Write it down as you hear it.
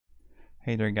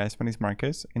Hey there guys, my name is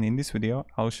Marcus, and in this video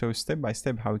I'll show step by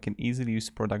step how you can easily use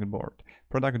ProductBoard.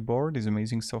 ProductBoard is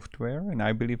amazing software, and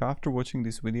I believe after watching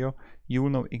this video you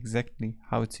will know exactly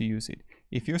how to use it.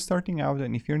 If you're starting out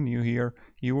and if you're new here,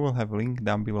 you will have a link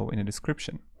down below in the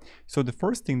description. So the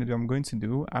first thing that I'm going to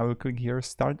do, I will click here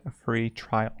start a free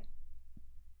trial.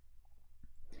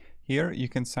 Here you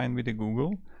can sign with the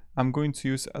Google. I'm going to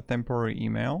use a temporary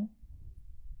email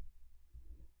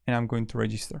and I'm going to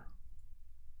register.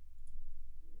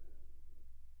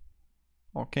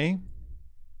 Okay,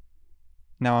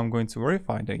 now I'm going to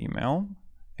verify the email,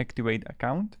 activate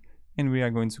account, and we are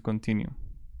going to continue.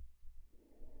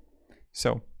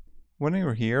 So when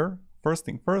you're here, first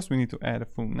thing first, we need to add a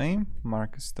full name,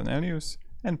 Marcus Tonelius,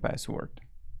 and password.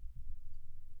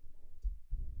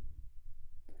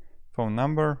 Phone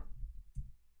number,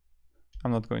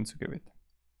 I'm not going to give it.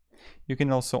 You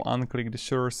can also unclick the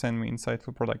sure send me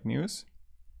insightful product news.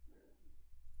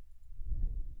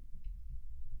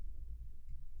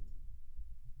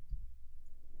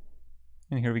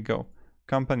 And here we go,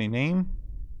 company name,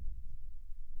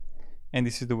 and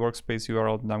this is the workspace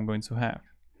URL that I'm going to have.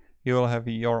 You will have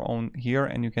your own here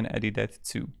and you can edit that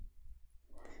too.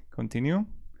 Continue.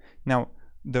 Now,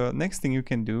 the next thing you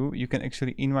can do, you can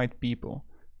actually invite people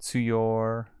to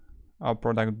your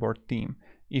ProductBoard team.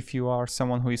 If you are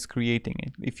someone who is creating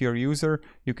it, if you're a user,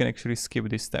 you can actually skip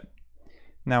this step.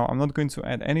 Now, I'm not going to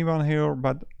add anyone here,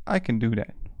 but I can do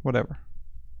that, whatever.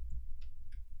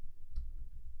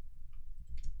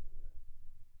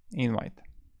 Invite.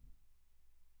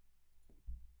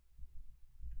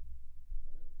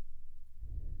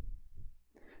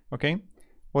 Okay,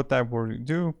 what type will you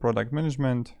do? Product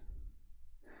management,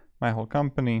 my whole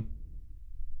company.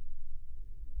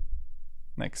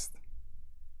 Next.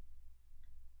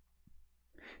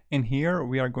 And here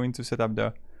we are going to set up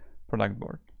the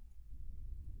ProductBoard.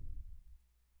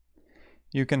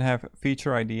 You can have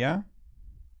feature idea,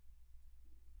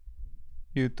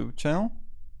 YouTube channel.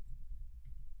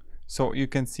 So you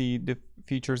can see the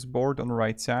features board on the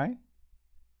right side.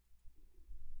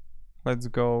 Let's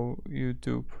go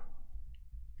YouTube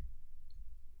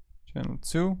channel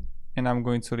 2, and I'm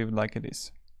going to leave it like it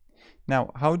is.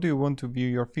 Now, how do you want to view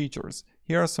your features?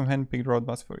 Here are some handpicked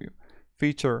roadmaps for you.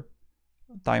 Feature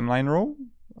timeline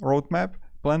roadmap,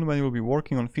 plan when you will be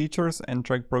working on features and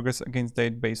track progress against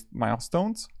date-based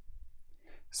milestones.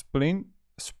 Sprint,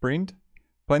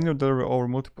 plan your delivery over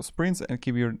multiple sprints and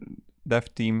keep your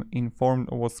dev team informed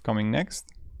of what's coming next.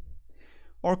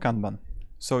 Or Kanban,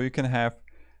 so you can have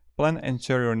plan and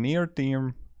share your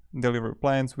near-term delivery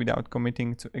plans without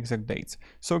committing to exact dates.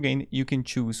 So again, you can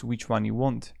choose which one you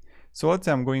want. So let's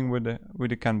say I'm going with the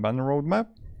Kanban roadmap.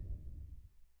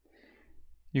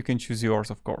 You can choose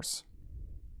yours, of course.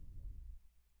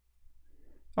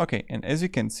 Okay, and as you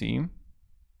can see,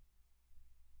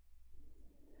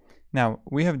 now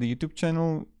we have the YouTube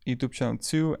channel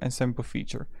 2, and sample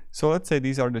feature. So let's say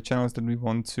these are the channels that we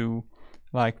want to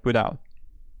put out.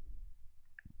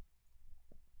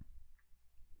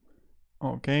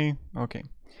 Okay.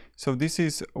 So this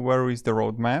is where is the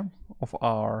roadmap of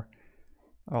our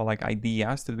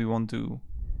ideas that we want to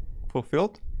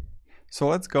fulfill. So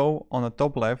let's go on the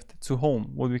top left to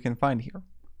home, what we can find here.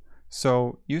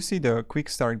 So you see the quick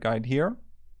start guide here.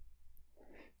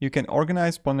 You can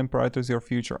organize, plan, and prioritize your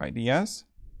future ideas.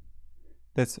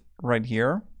 That's right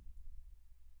here.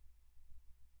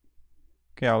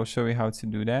 Okay, I'll show you how to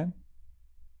do that.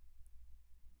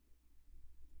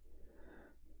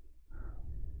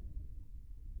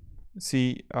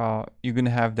 See, you're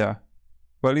gonna have the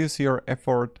values here,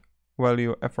 effort,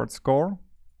 value, effort score.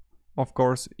 Of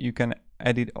course, you can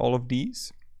edit all of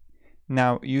these.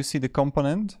 Now you see the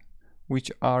component,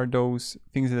 which are those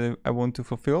things that I want to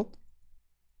fulfill.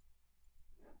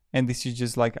 And this is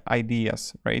just like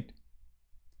ideas, right?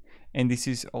 And this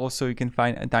is also, you can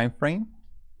find a time frame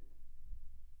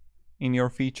in your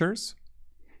features.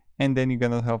 And then you're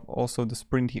gonna have also the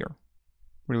sprint here,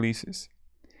 releases.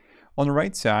 On the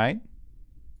right side,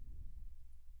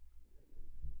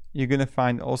 you're gonna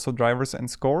find also drivers and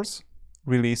scores,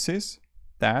 releases,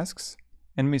 tasks,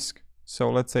 and MISC. So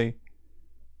let's say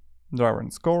driver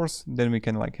and scores, then we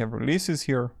can have releases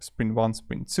here, sprint 1,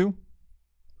 sprint 2,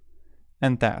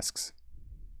 and tasks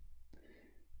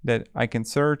that I can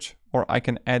search, or I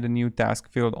can add a new task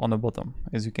field on the bottom,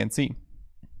 as you can see.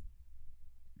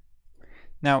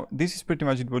 Now, this is pretty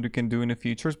much what you can do in the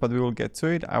features, but we will get to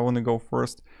it. I want to go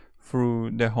first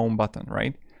through the home button,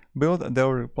 right? Build a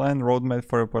delivery plan roadmap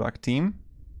for your product team.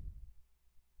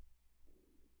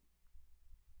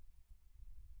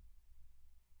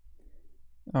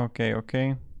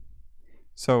 Okay.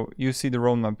 So you see the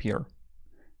roadmap here.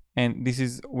 And this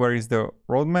is where is the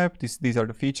roadmap. These are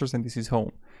the features, and this is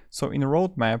home. So in a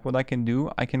roadmap, what I can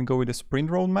do, I can go with a sprint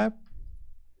roadmap,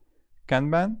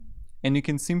 Kanban, and you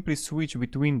can simply switch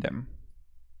between them.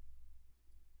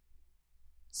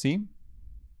 See?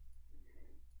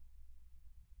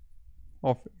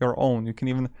 Of your own. You can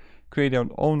even create your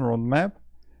own roadmap,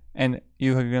 and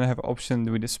you're gonna have option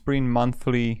with the sprint,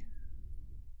 monthly,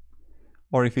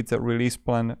 or if it's a release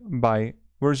plan by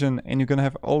version, and you're gonna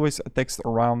have always a text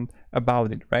around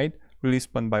about it, right? Release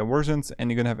plan by versions, and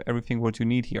you're gonna have everything what you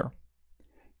need here.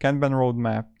 Kanban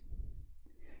roadmap,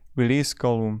 release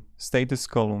column, status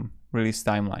column, release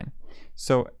timeline.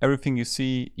 So everything you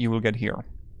see, you will get here.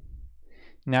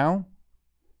 Now,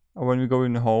 when we go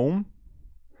in home,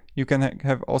 you can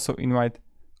have also invite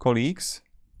colleagues,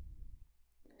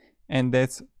 and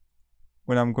that's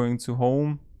when I'm going to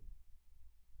home.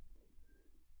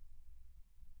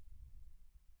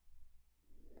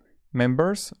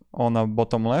 Members on the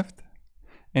bottom left,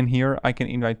 and here I can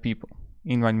invite people,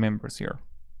 invite members here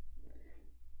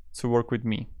to work with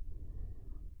me.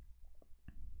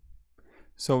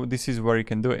 So this is where you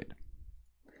can do it.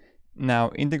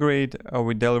 Now integrate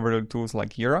with delivery tools like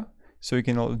Jira. So you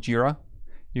can also Jira.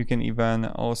 You can even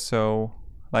also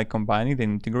like combine it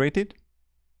and integrate it.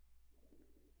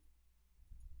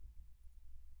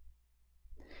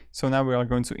 So now we are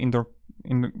going to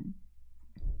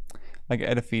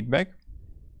add a feedback.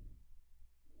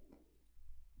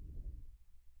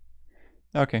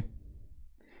 Okay.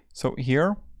 So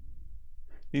here,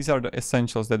 these are the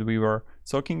essentials that we were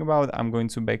talking about. I'm going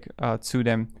to back to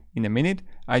them in a minute.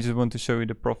 I just want to show you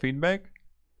the pro feedback.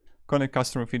 Connect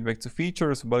customer feedback to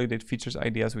features, validate features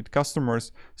ideas with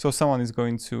customers. So someone is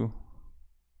going to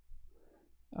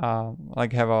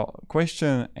like have a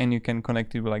question, and you can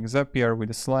connect it with like Zapier, with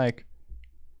the Slack,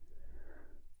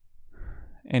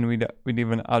 and with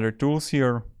even other tools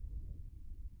here.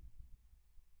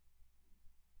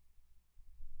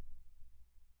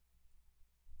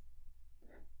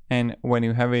 And when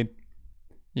you have it,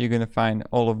 you're gonna find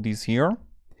all of these here.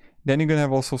 Then you're gonna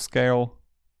have also scale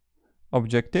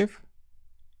objective,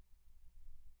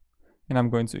 and I'm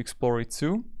going to explore it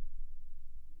too.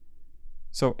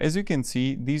 So as you can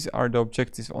see, these are the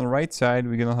objectives. On the right side,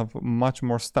 we're gonna have much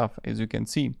more stuff, as you can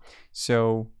see.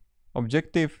 So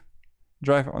objective,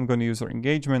 drive ongoing user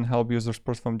engagement, help users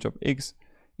perform job X,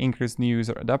 increase new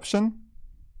user adoption.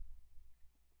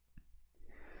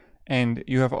 And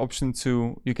you have option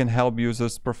to, you can help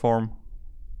users perform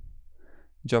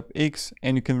job X,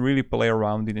 and you can really play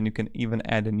around it, and you can even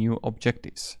add new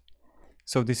objectives.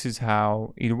 So this is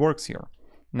how it works here.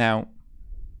 Now,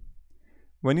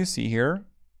 when you see here,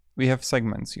 we have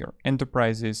segments here,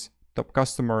 enterprises, top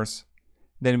customers,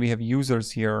 then we have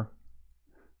users here,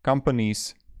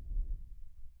 companies,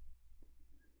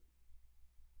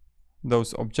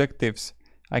 those objectives.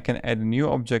 I can add a new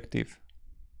objective.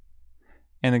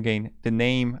 And again, the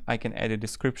name, I can add a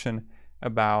description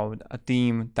about a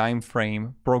team, time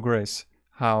frame, progress,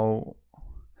 how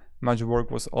much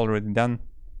work was already done.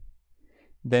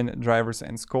 Then drivers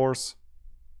and scores.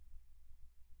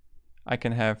 I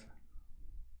can have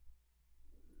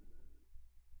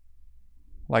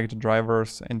like the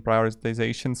drivers and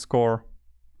prioritization score,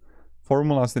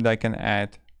 formulas that I can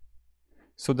add.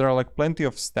 So there are like plenty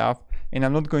of stuff, and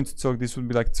I'm not going to talk, this would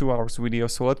be like 2 hours video.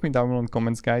 So let me down below in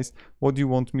comments, guys, what do you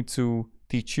want me to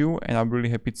teach you? And I'm really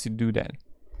happy to do that.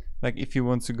 Like if you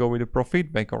want to go with a pro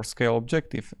feedback or scale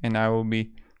objective, and I will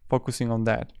be focusing on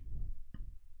that.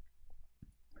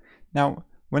 Now,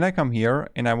 when I come here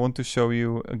and I want to show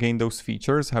you again those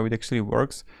features, how it actually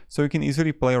works, so you can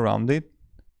easily play around it,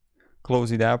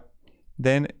 close it up,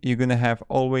 then you're gonna have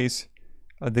always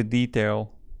the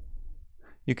detail.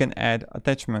 You can add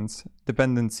attachments,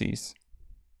 dependencies.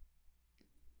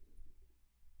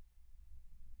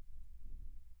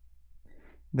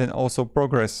 Then also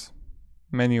progress,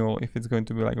 manual, if it's going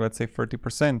to be like, let's say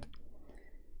 30%.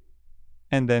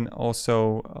 And then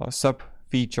also sub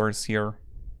features here.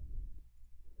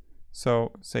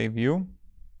 So say view.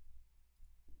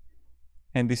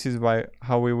 And this is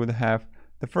how we would have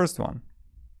the first one.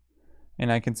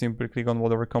 And I can simply click on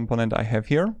whatever component I have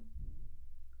here.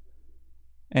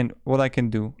 And what I can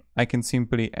do, I can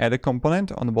simply add a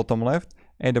component on the bottom left,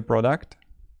 add a product,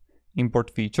 import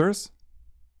features.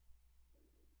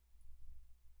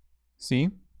 See?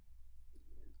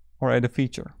 Or add a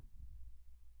feature.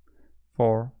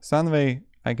 For Sunway,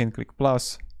 I can click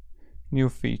plus, new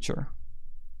feature.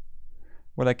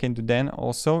 What I can do then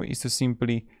also is to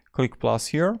simply click plus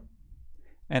here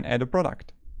and add a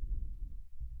product.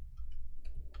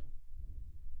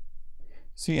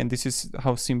 See, and this is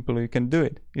how simple you can do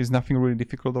it. It's nothing really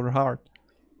difficult or hard.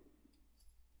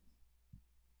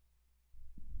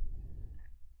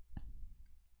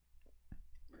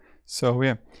 So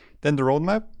yeah, then the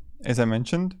roadmap, as I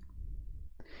mentioned,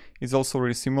 is also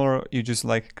really similar. You just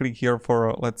like click here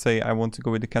for, let's say I want to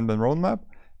go with the Kanban roadmap,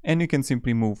 and you can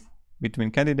simply move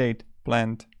between candidate,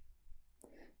 planned,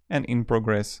 and in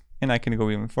progress. And I can go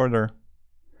even further.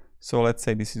 So let's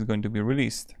say this is going to be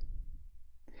released.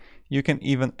 You can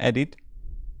even edit,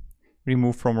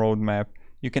 remove from roadmap.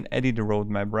 You can edit the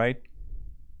roadmap, right?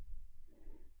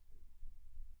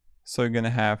 So you're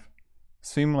gonna have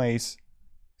swim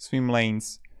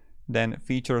lanes, then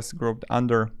features grouped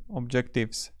under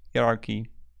objectives, hierarchy,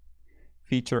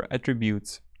 feature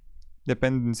attributes,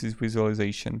 dependencies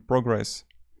visualization, progress.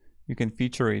 You can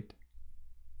feature it.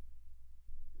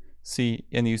 See,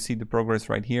 and you see the progress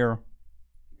right here.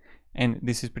 And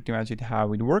this is pretty much it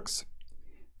how it works.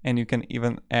 And you can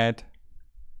even add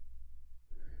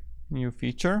new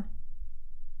feature.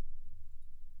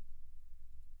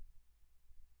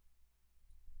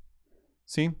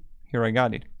 See, here I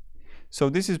got it. So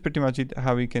this is pretty much it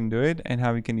how we can do it and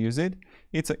how we can use it.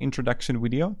 It's an introduction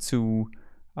video to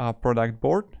product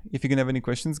board. If you can have any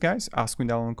questions, guys, ask me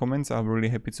down in the comments. I'll be really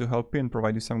happy to help you and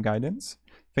provide you some guidance.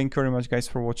 Thank you very much, guys,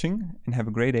 for watching, and have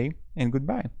a great day, and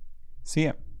goodbye. See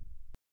ya.